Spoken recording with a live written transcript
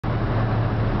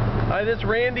Hi, this is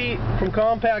Randy from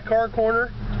Compact Car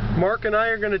Corner. Mark and I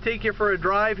are going to take you for a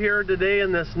drive here today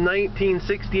in this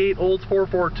 1968 Olds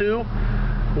 442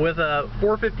 with a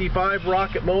 455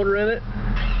 rocket motor in it.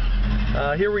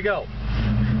 Here we go.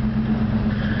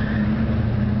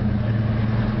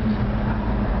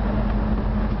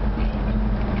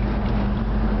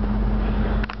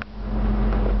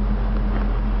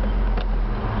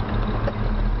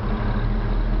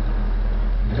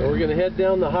 So we're going to head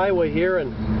down the highway here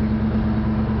and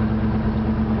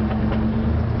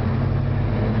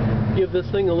give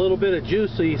this thing a little bit of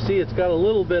juice. So you see it's got a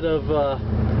little bit of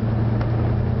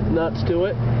nuts to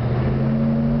it.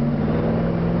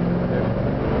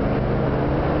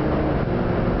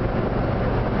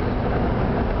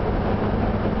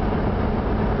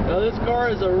 Now this car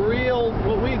is a real,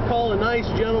 what we'd call a nice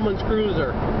gentleman's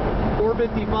cruiser.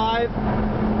 455,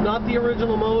 not the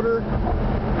original motor,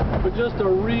 but just a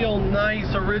real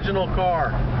nice original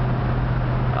car.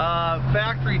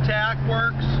 Factory tack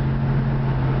works.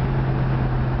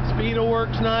 Speedo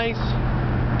works nice.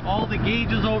 All the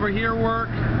gauges over here work.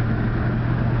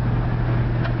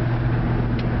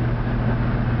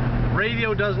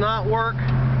 Radio does not work.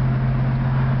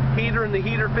 Heater and the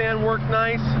heater fan work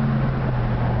nice.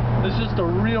 This is just a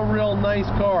real nice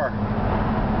car.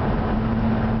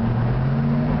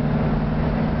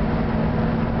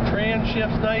 Trans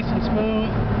shifts nice and smooth.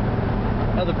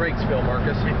 How the brakes feel,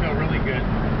 Marcus? They feel really good.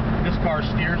 This car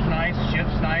steers nice,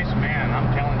 shifts nice. Man,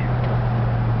 I'm telling you.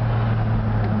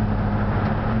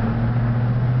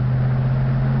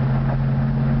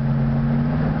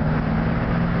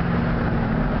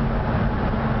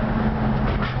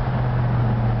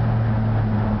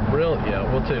 Yeah,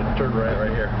 we'll turn right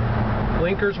here.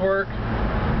 Blinkers work.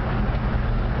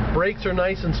 Brakes are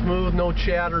nice and smooth, no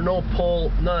chatter, no pull,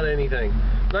 not anything.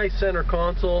 Nice center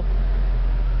console.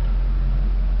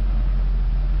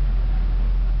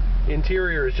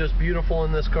 Interior is just beautiful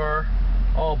in this car.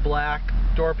 All black.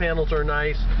 Door panels are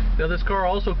nice. Now this car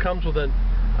also comes with a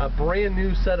brand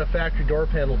new set of factory door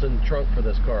panels in the trunk for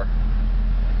this car.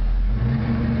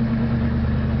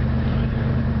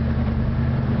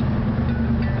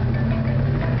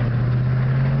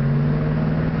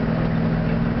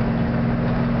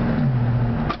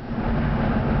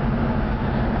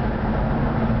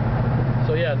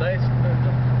 So yeah, nice.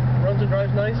 Runs and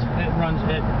drives nice? It runs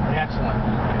excellent.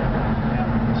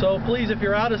 Yeah. So please, if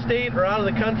you're out of state or out of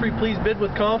the country, please bid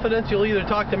with confidence. You'll either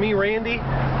talk to me, Randy,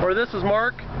 or this is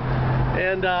Mark.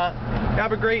 And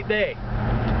have a great day.